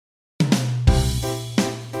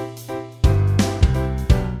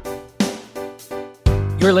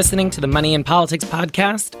You're listening to the Money and Politics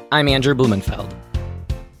podcast. I'm Andrew Blumenfeld.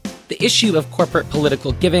 The issue of corporate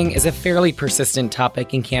political giving is a fairly persistent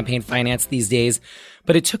topic in campaign finance these days,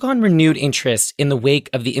 but it took on renewed interest in the wake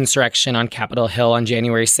of the insurrection on Capitol Hill on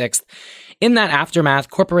January 6th. In that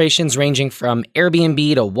aftermath, corporations ranging from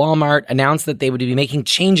Airbnb to Walmart announced that they would be making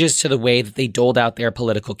changes to the way that they doled out their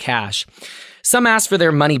political cash. Some asked for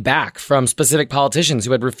their money back from specific politicians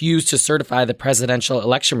who had refused to certify the presidential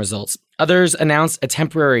election results. Others announced a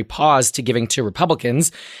temporary pause to giving to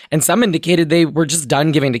Republicans, and some indicated they were just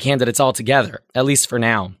done giving to candidates altogether, at least for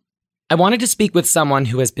now. I wanted to speak with someone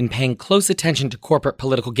who has been paying close attention to corporate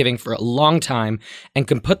political giving for a long time and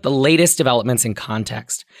can put the latest developments in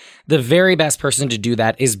context. The very best person to do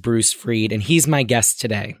that is Bruce Freed, and he's my guest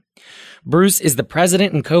today. Bruce is the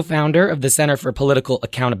president and co-founder of the Center for Political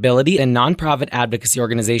Accountability, a nonprofit advocacy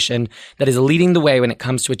organization that is leading the way when it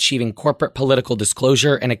comes to achieving corporate political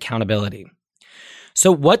disclosure and accountability.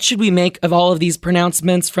 So what should we make of all of these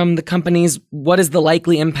pronouncements from the companies? What is the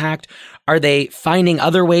likely impact? Are they finding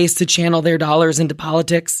other ways to channel their dollars into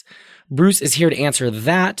politics? Bruce is here to answer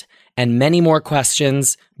that and many more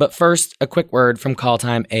questions. But first, a quick word from Call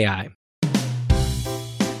Time AI.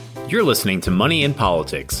 You're listening to Money in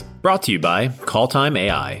Politics, brought to you by Call Time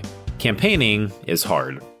AI. Campaigning is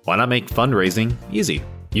hard. Why not make fundraising easy?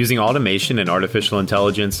 Using automation and artificial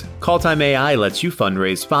intelligence, Call Time AI lets you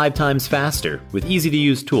fundraise 5 times faster with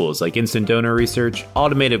easy-to-use tools like instant donor research,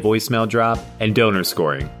 automated voicemail drop, and donor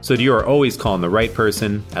scoring, so that you are always calling the right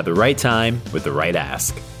person at the right time with the right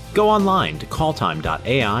ask. Go online to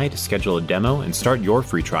calltime.ai to schedule a demo and start your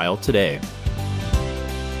free trial today.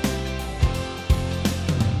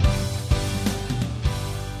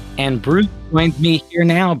 And Bruce joins me here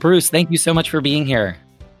now. Bruce, thank you so much for being here.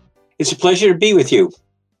 It's a pleasure to be with you.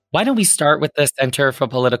 Why don't we start with the Center for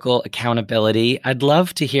Political Accountability? I'd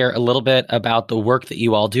love to hear a little bit about the work that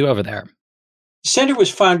you all do over there. The center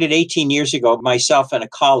was founded 18 years ago, myself and a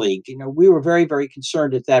colleague. We were very, very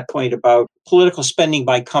concerned at that point about political spending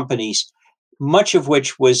by companies, much of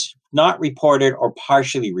which was not reported or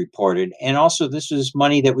partially reported. And also this was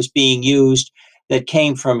money that was being used that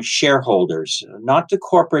came from shareholders, not the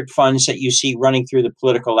corporate funds that you see running through the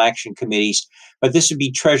political action committees, but this would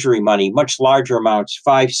be treasury money, much larger amounts,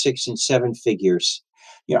 5, 6, and 7 figures.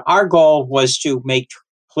 Our goal was to make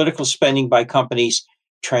political spending by companies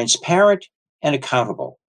transparent and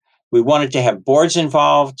accountable. We wanted to have boards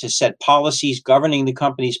involved to set policies governing the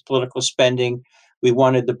company's political spending. We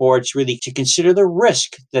wanted the boards really to consider the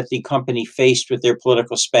risk that the company faced with their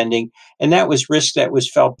political spending. And that was risk that was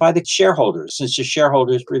felt by the shareholders, since the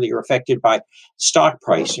shareholders really are affected by stock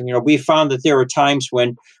price. And, we found that there are times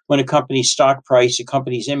when a company's stock price, a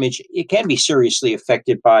company's image, it can be seriously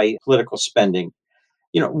affected by political spending.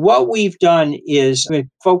 What we've done is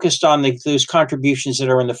focused on those contributions that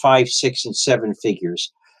are in the 5, 6, and 7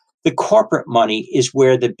 figures. The corporate money is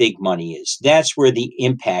where the big money is. That's where the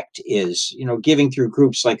impact is, giving through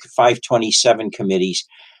groups like the 527 committees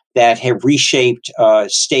that have reshaped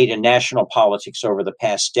state and national politics over the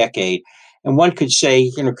past decade. And one could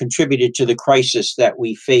say, contributed to the crisis that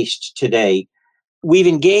we faced today. We've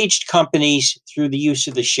engaged companies through the use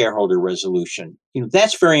of the shareholder resolution.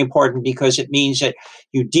 That's very important because it means that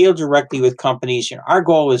you deal directly with companies. Our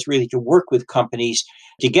goal is really to work with companies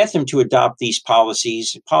to get them to adopt these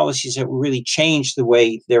policies that will really change the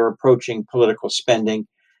way they're approaching political spending.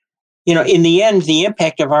 In the end, the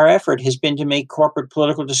impact of our effort has been to make corporate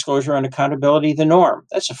political disclosure and accountability the norm.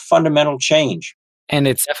 That's a fundamental change. And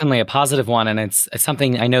it's definitely a positive one. And it's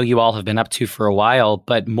something I know you all have been up to for a while,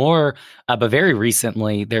 but very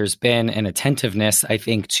recently, there's been an attentiveness, I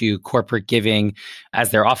think, to corporate giving,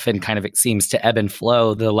 as there often it seems to ebb and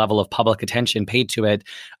flow, the level of public attention paid to it.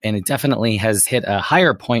 And it definitely has hit a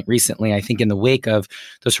higher point recently, I think, in the wake of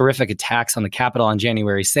those horrific attacks on the Capitol on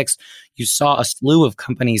January 6th. You saw a slew of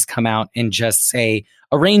companies come out and just say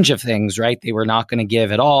a range of things, right? They were not going to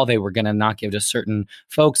give at all. They were going to not give to certain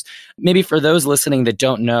folks. Maybe for those listening that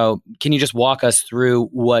don't know, can you just walk us through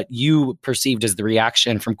what you perceived as the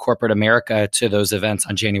reaction from corporate America to those events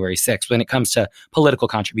on January 6th when it comes to political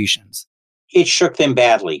contributions? It shook them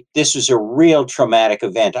badly. This was a real traumatic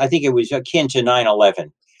event. I think it was akin to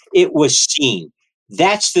 9/11. It was seen.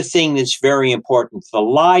 That's the thing that's very important, the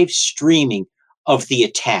live streaming of the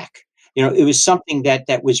attack. It was something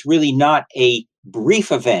that was really not a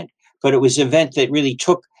brief event, but it was an event that really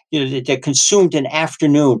took, that consumed an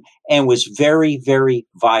afternoon and was very, very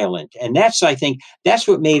violent. And I think that's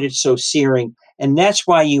what made it so searing. And that's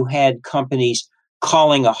why you had companies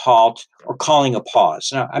calling a halt or calling a pause.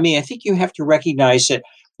 Now, I think you have to recognize that,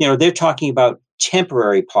 they're talking about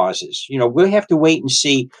temporary pauses. We'll have to wait and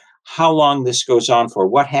see how long this goes on for,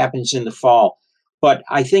 what happens in the fall. But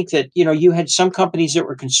I think that, you had some companies that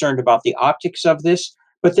were concerned about the optics of this,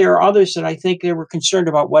 but there are others that I think they were concerned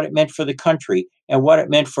about what it meant for the country and what it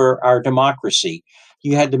meant for our democracy.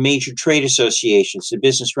 You had the major trade associations, the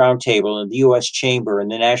Business Roundtable and the U.S. Chamber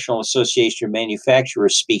and the National Association of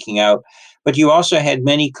Manufacturers speaking out. But you also had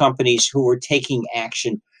many companies who were taking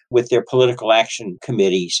action with their political action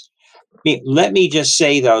committees. Let me just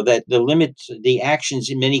say, though, that the actions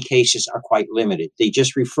in many cases are quite limited. They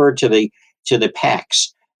just refer to the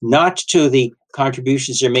PACs, not to the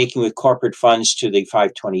contributions they're making with corporate funds to the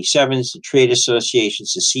 527s, the trade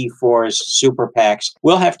associations, the C4s, super PACs.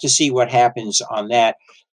 We'll have to see what happens on that.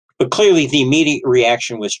 But clearly, the immediate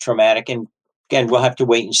reaction was traumatic. And again, we'll have to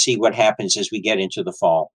wait and see what happens as we get into the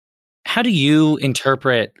fall. How do you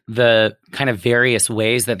interpret the kind of various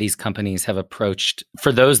ways that these companies have approached,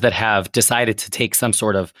 for those that have decided to take some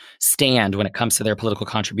sort of stand when it comes to their political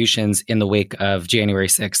contributions in the wake of January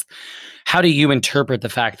 6th? How do you interpret the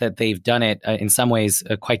fact that they've done it in some ways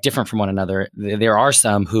quite different from one another? There are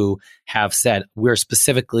some who have said, we're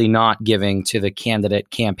specifically not giving to the candidate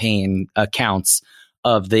campaign accounts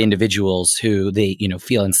of the individuals who they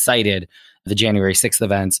feel incited the January 6th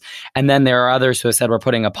events. And then there are others who have said we're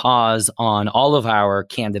putting a pause on all of our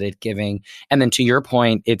candidate giving. And then to your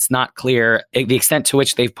point, it's not clear the extent to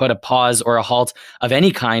which they've put a pause or a halt of any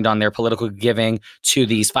kind on their political giving to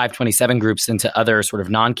these 527 groups and to other sort of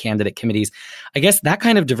non-candidate committees. I guess that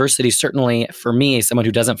kind of diversity, certainly for me, as someone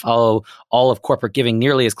who doesn't follow all of corporate giving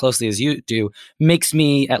nearly as closely as you do, makes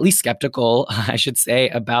me at least skeptical, I should say,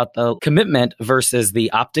 about the commitment versus the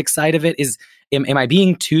optics side of it. Am I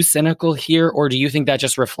being too cynical here, or do you think that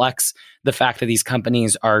just reflects the fact that these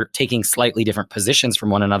companies are taking slightly different positions from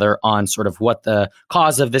one another on sort of what the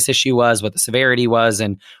cause of this issue was, what the severity was,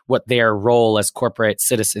 and what their role as corporate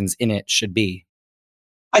citizens in it should be?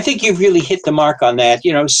 I think you've really hit the mark on that.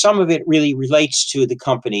 Some of it really relates to the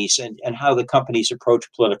companies and how the companies approach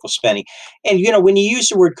political spending. And, when you use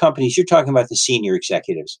the word companies, you're talking about the senior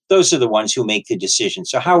executives. Those are the ones who make the decision.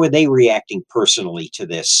 So how are they reacting personally to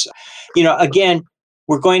this? Again,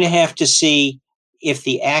 we're going to have to see if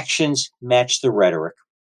the actions match the rhetoric.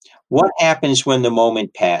 What happens when the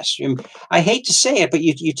moment passes? I hate to say it, but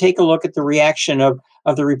you take a look at the reaction of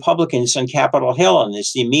the Republicans on Capitol Hill on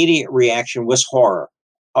this. The immediate reaction was horror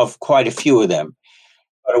of quite a few of them.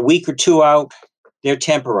 But a week or two out, they're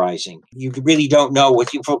temporizing. You really don't know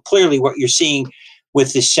clearly what you're seeing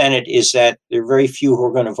with the Senate is that there are very few who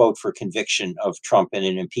are going to vote for conviction of Trump in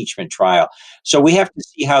an impeachment trial. So we have to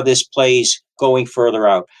see how this plays going further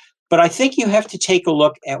out. But I think you have to take a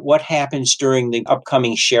look at what happens during the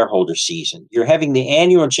upcoming shareholder season. You're having the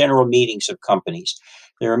annual general meetings of companies.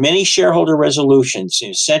 There are many shareholder resolutions.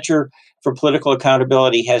 Center for Political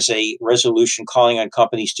Accountability has a resolution calling on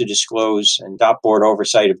companies to disclose and adopt board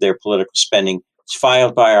oversight of their political spending. It's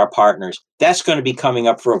filed by our partners. That's going to be coming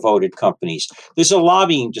up for a vote at companies. There's a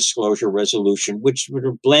lobbying disclosure resolution, which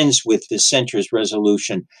blends with the center's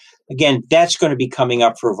resolution. Again, that's going to be coming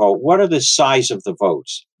up for a vote. What are the size of the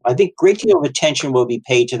votes? I think a great deal of attention will be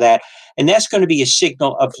paid to that. And that's going to be a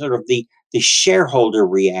signal of sort of the shareholder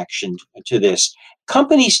reaction to this.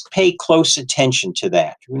 Companies pay close attention to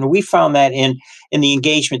that. We found that in the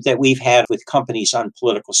engagement that we've had with companies on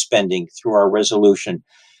political spending through our resolution.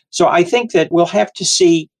 So I think that we'll have to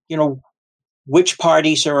see, which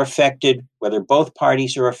parties are affected, whether both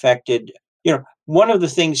parties are affected. One of the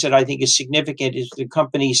things that I think is significant is the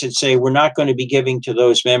companies that say we're not going to be giving to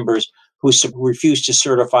those members who refuse to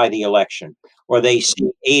certify the election, or they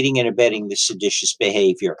see aiding and abetting the seditious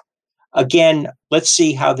behavior. Again, let's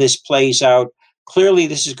see how this plays out. Clearly,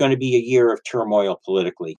 this is going to be a year of turmoil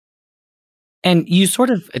politically. And you sort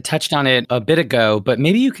of touched on it a bit ago, but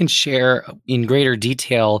maybe you can share in greater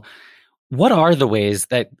detail, what are the ways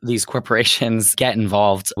that these corporations get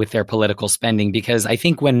involved with their political spending? Because I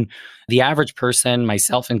think when the average person,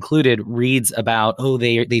 myself included, reads about,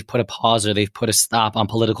 they've put a pause or they've put a stop on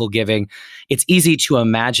political giving, it's easy to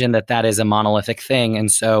imagine that that is a monolithic thing.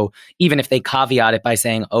 And so even if they caveat it by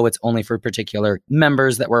saying, it's only for particular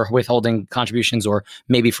members that were withholding contributions or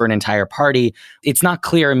maybe for an entire party, it's not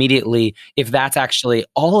clear immediately if that's actually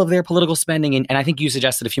all of their political spending. And I think you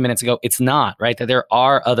suggested a few minutes ago, it's not, right? That there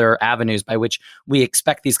are other avenues by which we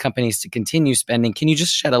expect these companies to continue spending. Can you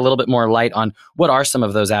just shed a little bit more light on what are some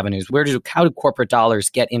of those avenues? How do corporate dollars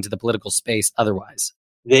get into the political space otherwise?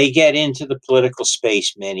 They get into the political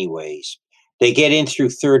space many ways. They get in through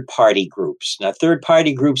third-party groups. Now,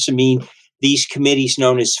 third-party groups mean these committees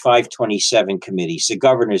known as 527 committees, the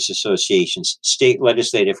governors associations, state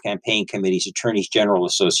legislative campaign committees, attorneys general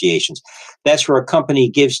associations. That's where a company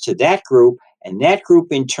gives to that group, And that group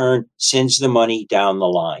in turn sends the money down the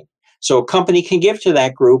line. So a company can give to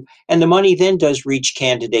that group, and the money then does reach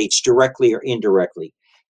candidates directly or indirectly.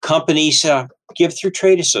 Companies give through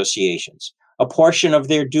trade associations. A portion of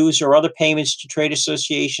their dues or other payments to trade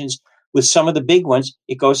associations, with some of the big ones,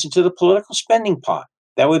 it goes into the political spending pot.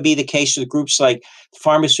 That would be the case with groups like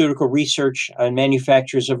Pharmaceutical Research and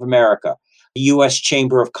Manufacturers of America, the U.S.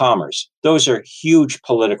 Chamber of Commerce. Those are huge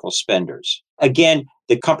political spenders. Again,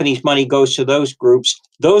 the company's money goes to those groups.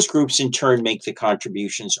 Those groups in turn make the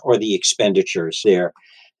contributions or the expenditures there.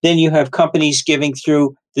 Then you have companies giving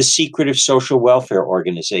through the secretive social welfare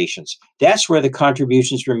organizations. That's where the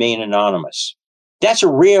contributions remain anonymous. That's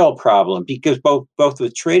a real problem because both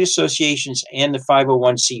with trade associations and the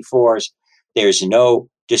 501c4s, there's no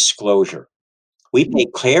disclosure. We pay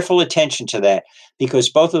careful attention to that because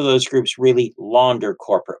both of those groups really launder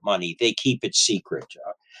corporate money. They keep it secret.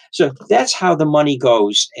 So that's how the money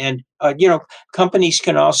goes. And, companies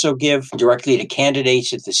can also give directly to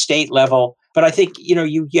candidates at the state level. But I think,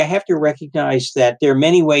 you have to recognize that there are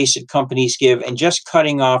many ways that companies give, and just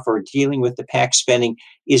cutting off or dealing with the PAC spending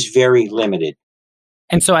is very limited.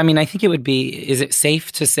 And so, I think it would be, is it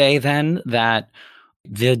safe to say then that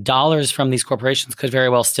the dollars from these corporations could very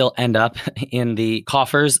well still end up in the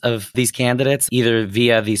coffers of these candidates, either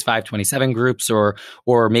via these 527 groups or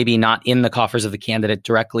maybe not in the coffers of the candidate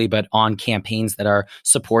directly, but on campaigns that are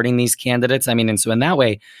supporting these candidates? And so in that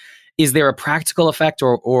way, is there a practical effect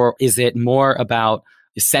or is it more about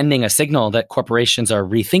sending a signal that corporations are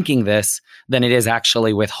rethinking this than it is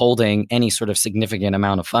actually withholding any sort of significant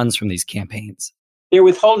amount of funds from these campaigns? They're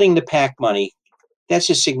withholding the PAC money. That's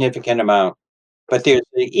a significant amount. But there's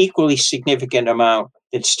an equally significant amount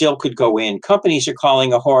that still could go in. Companies are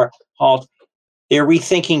calling a halt. They're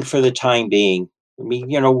rethinking for the time being.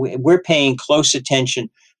 We're paying close attention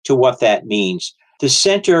to what that means. The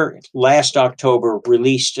Center last October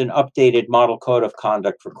released an updated model code of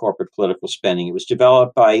conduct for corporate political spending. It was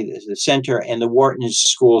developed by the Center and the Wharton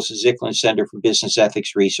School's Zicklin Center for Business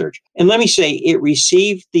Ethics Research. And let me say, it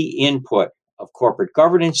received the input of corporate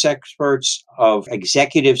governance experts, of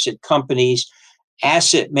executives at companies,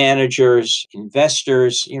 asset managers,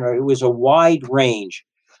 investors. It was a wide range.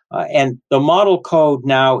 And the model code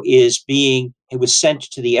now it was sent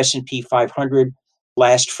to the S&P 500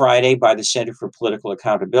 last Friday by the Center for Political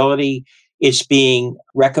Accountability. It's being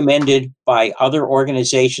recommended by other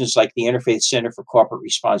organizations like the Interfaith Center for Corporate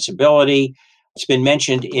Responsibility. It's been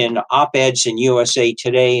mentioned in op-eds in USA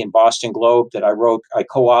Today and Boston Globe that I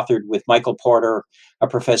co-authored with Michael Porter, a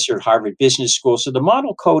professor at Harvard Business School. So the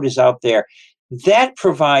model code is out there. That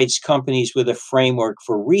provides companies with a framework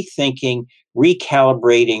for rethinking,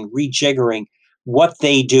 recalibrating, rejiggering what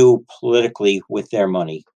they do politically with their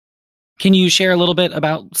money. Can you share a little bit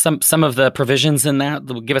about some of the provisions in that?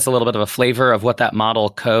 Give us a little bit of a flavor of what that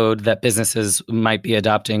model code that businesses might be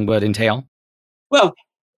adopting would entail? Well,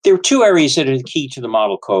 there are two areas that are the key to the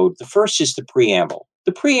model code. The first is the preamble.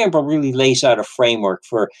 The preamble really lays out a framework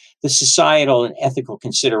for the societal and ethical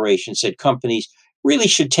considerations that companies really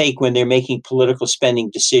should take when they're making political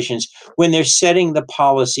spending decisions, when they're setting the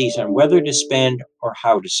policies on whether to spend or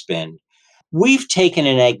how to spend. We've taken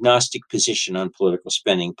an agnostic position on political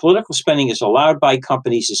spending. Political spending is allowed by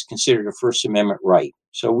companies, is considered a First Amendment right.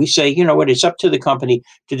 So we say, it's up to the company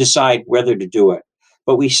to decide whether to do it.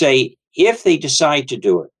 But we say, if they decide to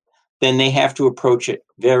do it, then they have to approach it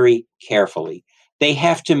very carefully. They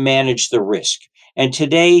have to manage the risk. And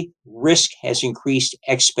today, risk has increased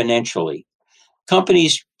exponentially.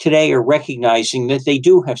 Companies today are recognizing that they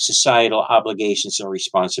do have societal obligations and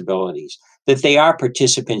responsibilities, that they are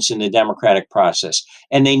participants in the democratic process,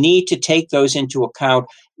 and they need to take those into account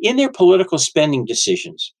in their political spending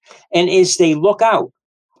decisions. And as they look out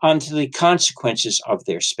onto the consequences of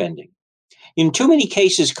their spending. In too many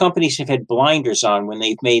cases, companies have had blinders on when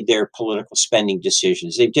they've made their political spending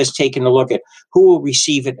decisions. They've just taken a look at who will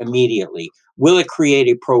receive it immediately. Will it create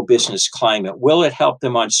a pro-business climate? Will it help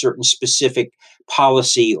them on certain specific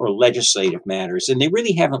policy or legislative matters? And they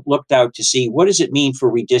really haven't looked out to see, what does it mean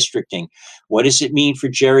for redistricting? What does it mean for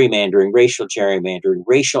gerrymandering,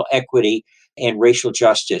 racial equity, and racial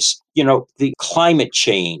justice? The climate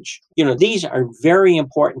change. These are very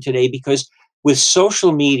important today because with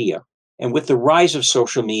social media, and with the rise of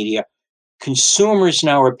social media, consumers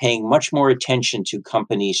now are paying much more attention to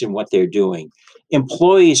companies and what they're doing.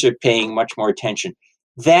 Employees are paying much more attention.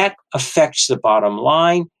 That affects the bottom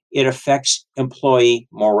line. It affects employee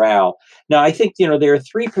morale. Now, I think, there are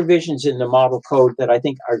three provisions in the model code that I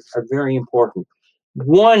think are very important.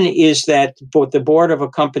 One is that both the board of a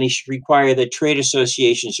company should require that trade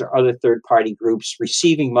associations or other third-party groups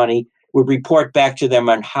receiving money would report back to them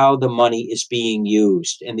on how the money is being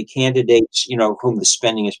used and the candidates, whom the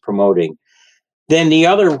spending is promoting. Then the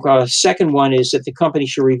other second one is that the company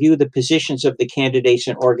should review the positions of the candidates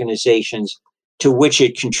and organizations to which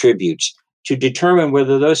it contributes to determine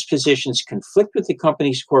whether those positions conflict with the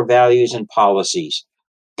company's core values and policies.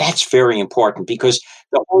 That's very important because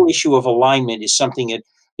the whole issue of alignment is something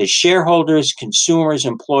that shareholders, consumers,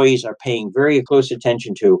 employees are paying very close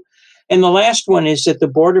attention to. And the last one is that the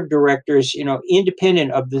board of directors,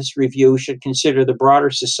 independent of this review, should consider the broader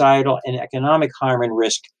societal and economic harm and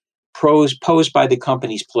risk posed by the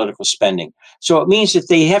company's political spending. So it means that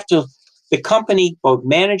the company, both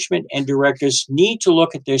management and directors, need to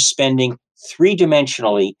look at their spending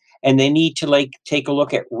three-dimensionally, and they need to take a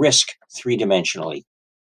look at risk three-dimensionally.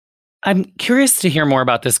 I'm curious to hear more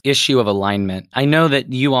about this issue of alignment. I know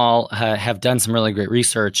that you all have done some really great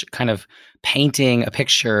research kind of painting a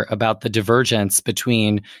picture about the divergence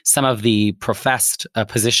between some of the professed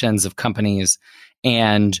positions of companies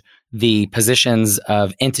and the positions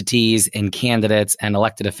of entities and candidates and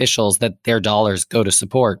elected officials that their dollars go to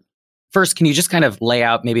support. First, can you just kind of lay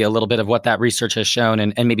out maybe a little bit of what that research has shown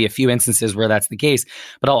and maybe a few instances where that's the case?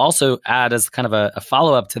 But I'll also add as kind of a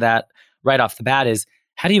follow-up to that right off the bat is,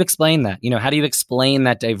 how do you explain that? How do you explain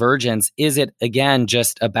that divergence? Is it, again,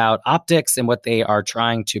 just about optics and what they are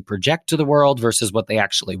trying to project to the world versus what they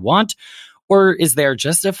actually want? Or is there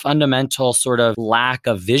just a fundamental sort of lack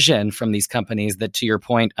of vision from these companies that, to your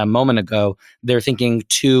point a moment ago, they're thinking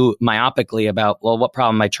too myopically about, well, what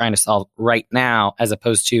problem am I trying to solve right now, as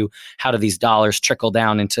opposed to how do these dollars trickle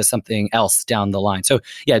down into something else down the line? So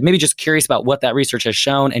yeah, maybe just curious about what that research has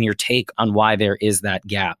shown and your take on why there is that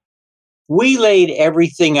gap. We laid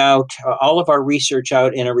everything out, all of our research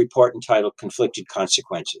out in a report entitled Conflicted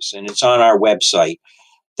Consequences, and it's on our website.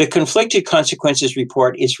 The Conflicted Consequences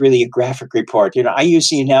report is really a graphic report. I use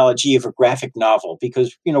the analogy of a graphic novel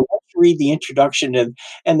because, once you read the introduction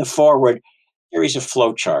and the forward, series of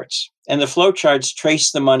flowcharts. And the flowcharts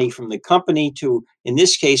trace the money from the company to, in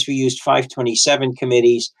this case, we used 527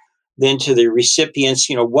 committees, then to the recipients,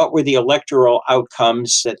 what were the electoral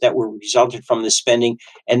outcomes that were resulted from the spending,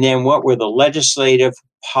 and then what were the legislative,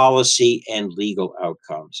 policy, and legal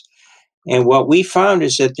outcomes. And what we found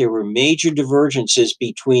is that there were major divergences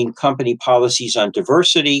between company policies on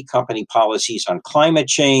diversity, company policies on climate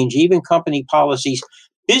change, even company policies,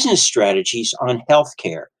 business strategies on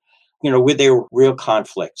healthcare, where there were real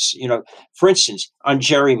conflicts. For instance, on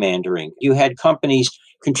gerrymandering, you had companies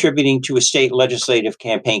contributing to a state legislative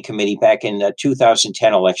campaign committee back in the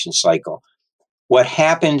 2010 election cycle. What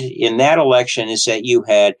happened in that election is that you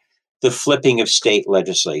had the flipping of state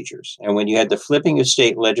legislatures. And when you had the flipping of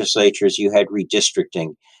state legislatures, you had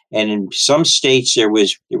redistricting. And in some states, there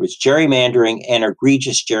was gerrymandering and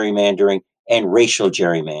egregious gerrymandering and racial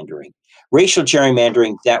gerrymandering. Racial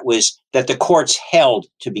gerrymandering that the courts held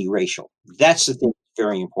to be racial. That's the thing that's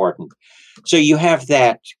very important. So you have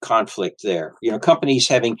that conflict there. Companies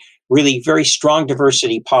having really very strong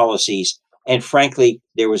diversity policies. And frankly,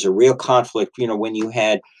 there was a real conflict, when you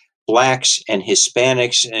had Blacks and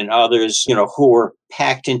Hispanics and others, who were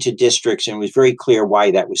packed into districts, and it was very clear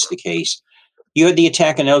why that was the case. You had the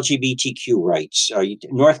attack on LGBTQ rights.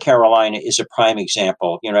 North Carolina is a prime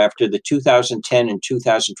example. After the 2010 and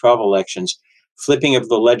 2012 elections, flipping of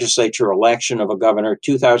the legislature, election of a governor,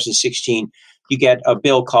 2016, you get a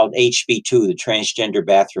bill called HB2, the transgender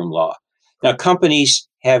bathroom law. Now, companies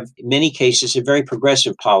have, in many cases, have very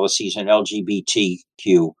progressive policies on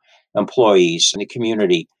LGBTQ employees in the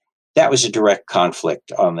community. That was a direct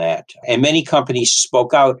conflict on that. And many companies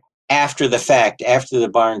spoke out after the fact, after the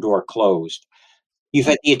barn door closed. You've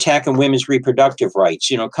had the attack on women's reproductive rights.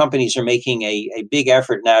 Companies are making a big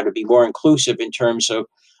effort now to be more inclusive in terms of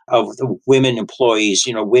the women employees,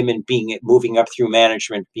 women moving up through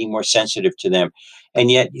management, being more sensitive to them. And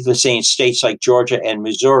yet, let's say in states like Georgia and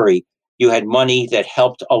Missouri, you had money that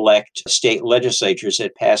helped elect state legislatures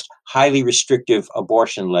that passed highly restrictive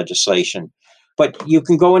abortion legislation. But you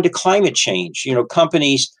can go into climate change,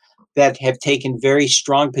 companies that have taken very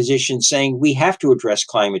strong positions saying we have to address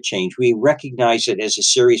climate change. We recognize it as a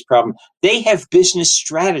serious problem. They have business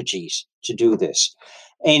strategies to do this.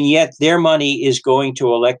 And yet their money is going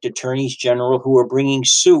to elect attorneys general who are bringing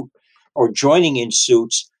suit or joining in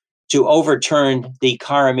suits to overturn the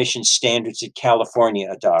car emission standards that California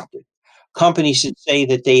adopted. Companies that say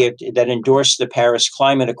that endorsed the Paris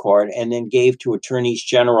Climate Accord and then gave to attorneys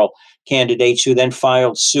general candidates who then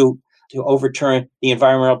filed suit to overturn the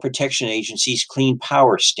Environmental Protection Agency's clean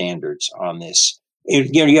power standards on this.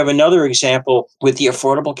 You have another example with the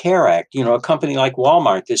Affordable Care Act. A company like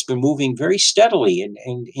Walmart that's been moving very steadily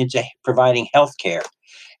into providing health care.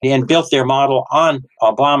 and built their model on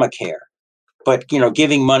Obamacare. But,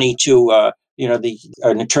 giving money to,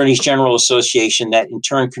 an Attorneys General Association that in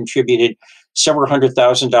turn contributed several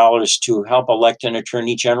 $100,000 to help elect an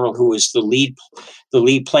attorney general who was the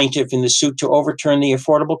lead plaintiff in the suit to overturn the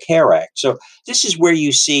Affordable Care Act. So this is where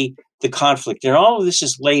you see the conflict. And all of this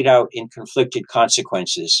is laid out in conflicted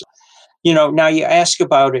consequences. Now you ask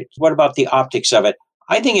about it, what about the optics of it?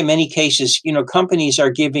 I think in many cases, companies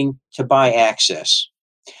are giving to buy access.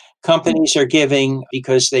 Companies are giving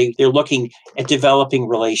because they're looking at developing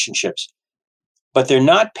relationships, but they're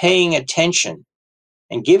not paying attention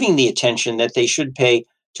and giving the attention that they should pay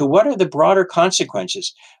to what are the broader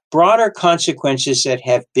consequences that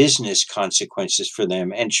have business consequences for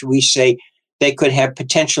them. And should we say they could have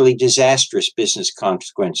potentially disastrous business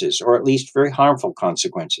consequences, or at least very harmful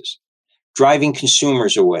consequences, driving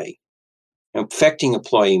consumers away, affecting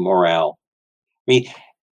employee morale. I mean,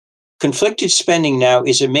 conflicted spending now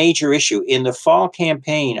is a major issue. In the fall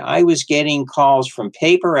campaign, I was getting calls from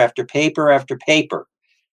paper after paper after paper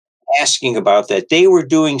asking about that. They were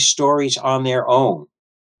doing stories on their own.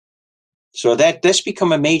 So that's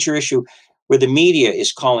become a major issue where the media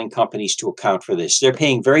is calling companies to account for this. They're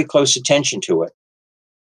paying very close attention to it.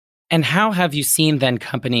 And how have you seen then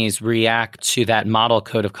companies react to that model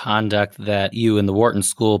code of conduct that you and the Wharton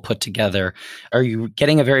School put together? Are you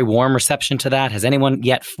getting a very warm reception to that? Has anyone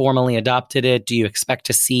yet formally adopted it? Do you expect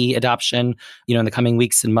to see adoption, in the coming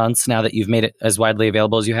weeks and months now that you've made it as widely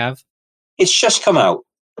available as you have? It's just come out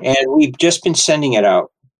and we've just been sending it out.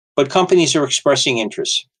 But companies are expressing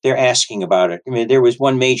interest. They're asking about it. I mean, there was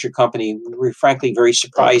one major company, we were frankly very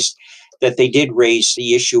surprised that they did raise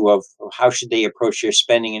the issue of how should they approach their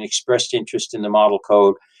spending and expressed interest in the model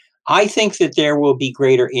code. I think that there will be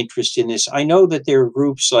greater interest in this. I know that there are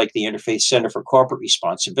groups like the Interfaith Center for Corporate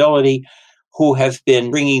Responsibility who have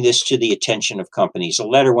been bringing this to the attention of companies. A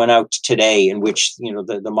letter went out today in which,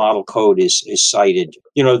 the model code is cited.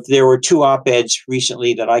 There were two op-eds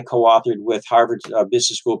recently that I co-authored with Harvard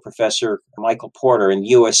Business School professor Michael Porter in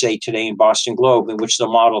USA Today and Boston Globe, in which the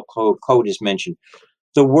model code is mentioned.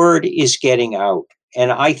 The word is getting out.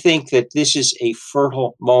 And I think that this is a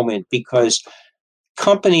fertile moment because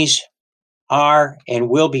companies are and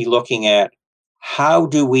will be looking at how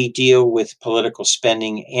do we deal with political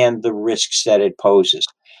spending and the risks that it poses.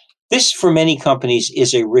 This, for many companies,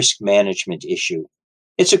 is a risk management issue.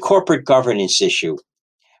 It's a corporate governance issue,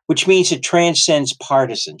 which means it transcends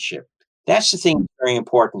partisanship. That's the thing that's very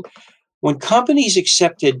important. When companies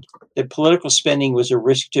accepted that political spending was a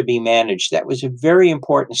risk to be managed, that was a very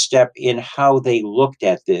important step in how they looked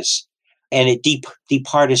at this, and it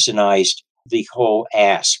departisanized the whole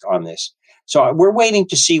ask on this. So we're waiting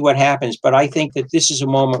to see what happens, but I think that this is a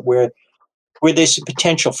moment where there's a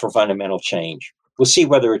potential for fundamental change. We'll see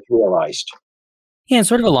whether it's realized. Yeah, and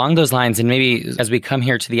sort of along those lines, and maybe as we come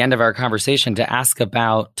here to the end of our conversation, to ask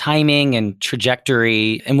about timing and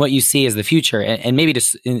trajectory and what you see as the future. And maybe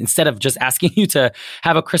instead of just asking you to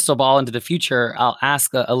have a crystal ball into the future, I'll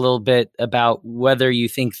ask a little bit about whether you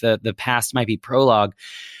think the past might be prologue.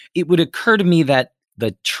 It would occur to me that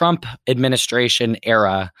the Trump administration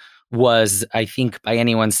era was, I think, by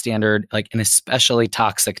anyone's standard, like an especially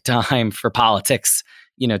toxic time for politics,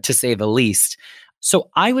 to say the least. So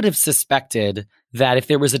I would have suspected that if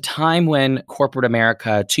there was a time when corporate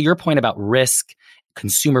America, to your point about risk,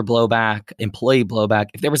 consumer blowback, employee blowback,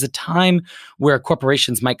 if there was a time where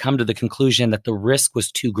corporations might come to the conclusion that the risk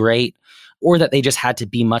was too great, or that they just had to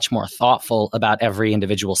be much more thoughtful about every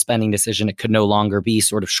individual spending decision, it could no longer be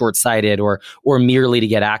sort of short-sighted or merely to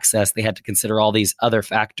get access. They had to consider all these other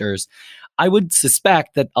factors. I would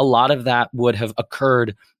suspect that a lot of that would have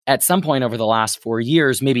occurred at some point over the last 4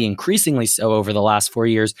 years, maybe increasingly so over the last 4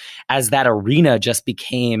 years, as that arena just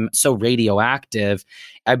became so radioactive.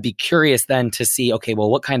 I'd be curious then to see, okay, well,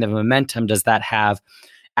 what kind of momentum does that have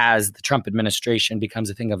as the Trump administration becomes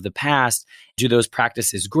a thing of the past? Do those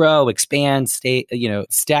practices grow, expand,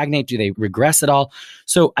 stagnate? Do they regress at all?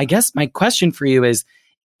 So I guess my question for you is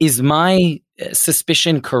my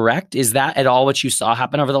suspicion correct? Is that at all what you saw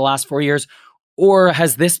happen over the last 4 years? Or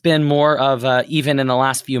has this been more of a, even in the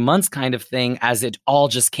last few months kind of thing, as it all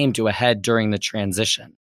just came to a head during the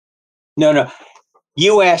transition? No.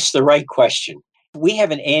 You asked the right question. We have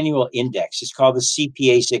an annual index. It's called the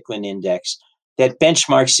CPA-Zicklin Index that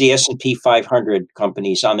benchmarks the S&P 500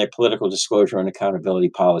 companies on their political disclosure and accountability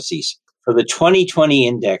policies. For the 2020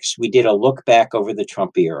 index, we did a look back over the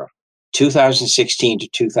Trump era, 2016 to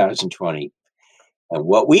 2020. And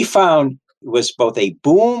what we found was both a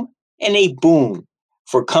boom and a boom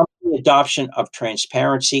for company adoption of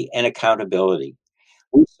transparency and accountability.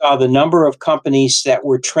 We saw the number of companies that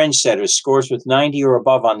were trendsetters, scores with 90 or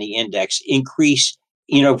above on the index, increase,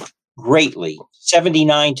 greatly.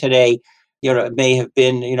 79 today, it may have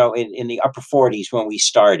been, in the upper 40s when we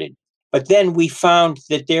started. But then we found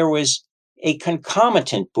that there was a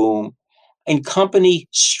concomitant boom in company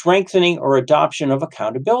strengthening or adoption of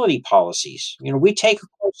accountability policies. We take a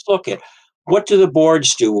close look at what do the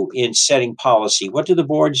boards do in setting policy? What do the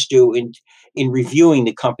boards do in reviewing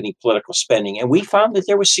the company political spending? And we found that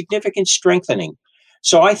there was significant strengthening.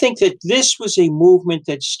 So I think that this was a movement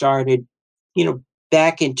that started,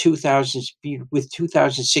 back in 2000 with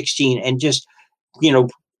 2016 and just,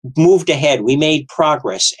 moved ahead. We made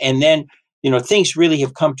progress. And then, things really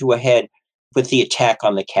have come to a head with the attack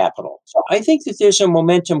on the Capitol. So I think that there's a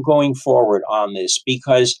momentum going forward on this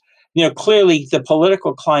because, clearly the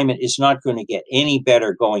political climate is not going to get any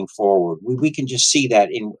better going forward. We can just see that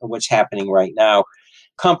in what's happening right now.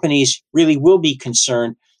 Companies really will be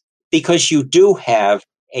concerned because you do have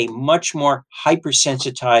a much more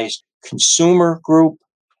hypersensitized consumer group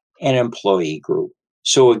and employee group.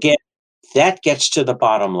 So again, that gets to the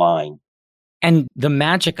bottom line. And the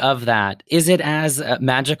magic of that, is it as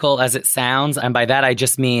magical as it sounds? And by that, I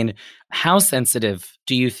just mean, how sensitive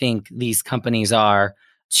do you think these companies are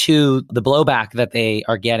to the blowback that they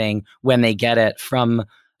are getting when they get it from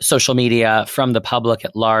social media, from the public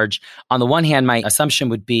at large? On the one hand, my assumption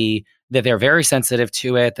would be that they're very sensitive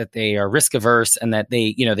to it, that they are risk averse, and that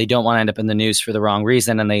they don't want to end up in the news for the wrong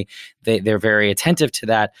reason, and they're very attentive to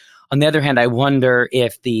that. On the other hand, I wonder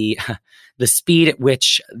if the speed at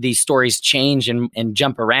which these stories change and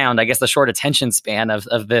jump around, I guess the short attention span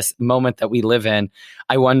of this moment that we live in,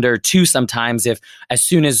 I wonder too sometimes if as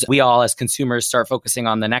soon as we all as consumers start focusing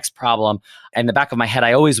on the next problem, in the back of my head,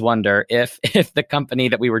 I always wonder if the company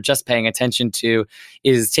that we were just paying attention to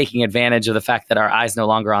is taking advantage of the fact that our eye's no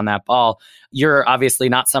longer on that ball. You're obviously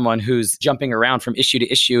not someone who's jumping around from issue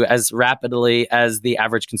to issue as rapidly as the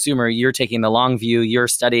average consumer. You're taking the long view. You're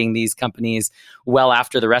studying these companies well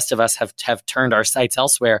after the rest of us have turned our sights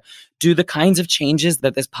elsewhere. Do the kinds of changes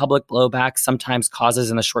that this public blowback sometimes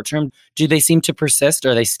causes in the short term, do they seem to persist?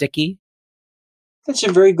 Are they sticky? That's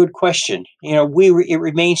a very good question. It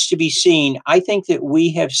remains to be seen. I think that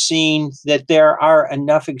we have seen that there are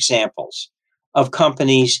enough examples of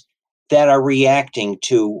companies that are reacting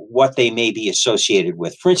to what they may be associated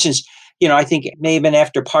with. For instance, I think it may have been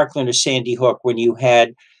after Parkland or Sandy Hook when you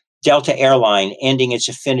had Delta Airline ending its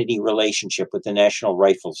affinity relationship with the National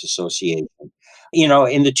Rifles Association.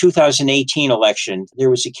 In the 2018 election,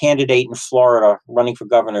 there was a candidate in Florida running for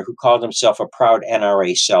governor who called himself a proud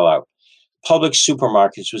NRA sellout. Publix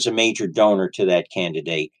Supermarkets was a major donor to that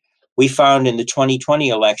candidate. We found in the 2020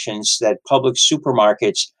 elections that Publix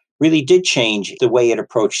Supermarkets really did change the way it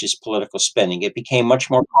approached its political spending. It became much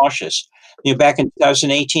more cautious. Back in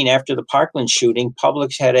 2018, after the Parkland shooting,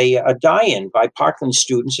 Publix had a die-in by Parkland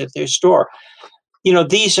students at their store.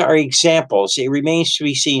 These are examples. It remains to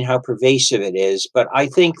be seen how pervasive it is, but I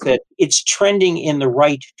think that it's trending in the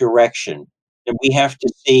right direction. And we have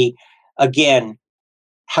to see, again,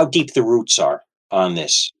 how deep the roots are on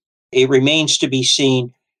this. It remains to be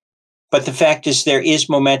seen. But the fact is there is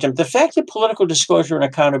momentum. The fact that political disclosure and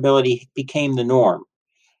accountability became the norm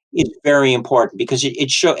is very important because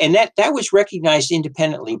it showed, and that was recognized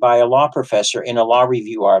independently by a law professor in a law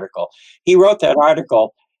review article. He wrote that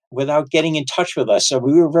article without getting in touch with us. So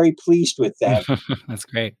we were very pleased with that. That's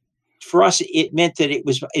great. For us, it meant that it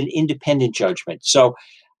was an independent judgment. So,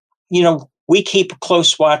 we keep a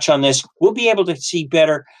close watch on this. We'll be able to see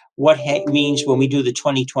better what it means when we do the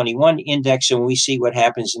 2021 index and when we see what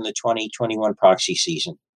happens in the 2021 proxy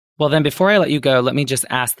season. Well, then before I let you go, let me just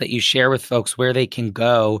ask that you share with folks where they can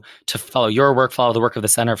go to follow your work, follow the work of the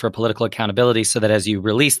Center for Political Accountability, so that as you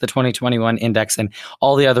release the 2021 index and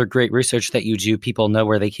all the other great research that you do, people know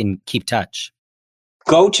where they can keep touch.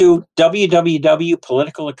 Go to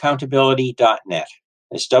www.politicalaccountability.net.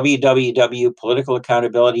 It's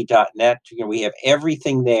www.politicalaccountability.net. We have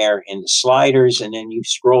everything there in the sliders, and then you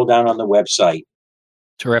scroll down on the website.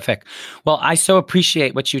 Terrific. Well, I so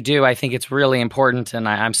appreciate what you do. I think it's really important, and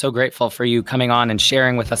I'm so grateful for you coming on and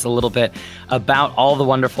sharing with us a little bit about all the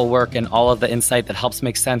wonderful work and all of the insight that helps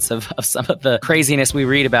make sense of some of the craziness we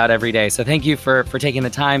read about every day. So thank you for taking the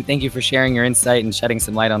time. Thank you for sharing your insight and shedding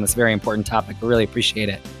some light on this very important topic. I really appreciate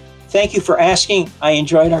it. Thank you for asking. I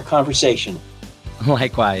enjoyed our conversation.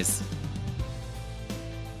 Likewise.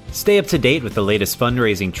 Stay up to date with the latest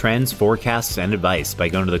fundraising trends, forecasts, and advice by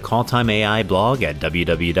going to the Call Time AI blog at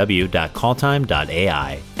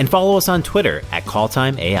www.calltime.ai and follow us on Twitter at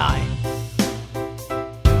CallTimeAI.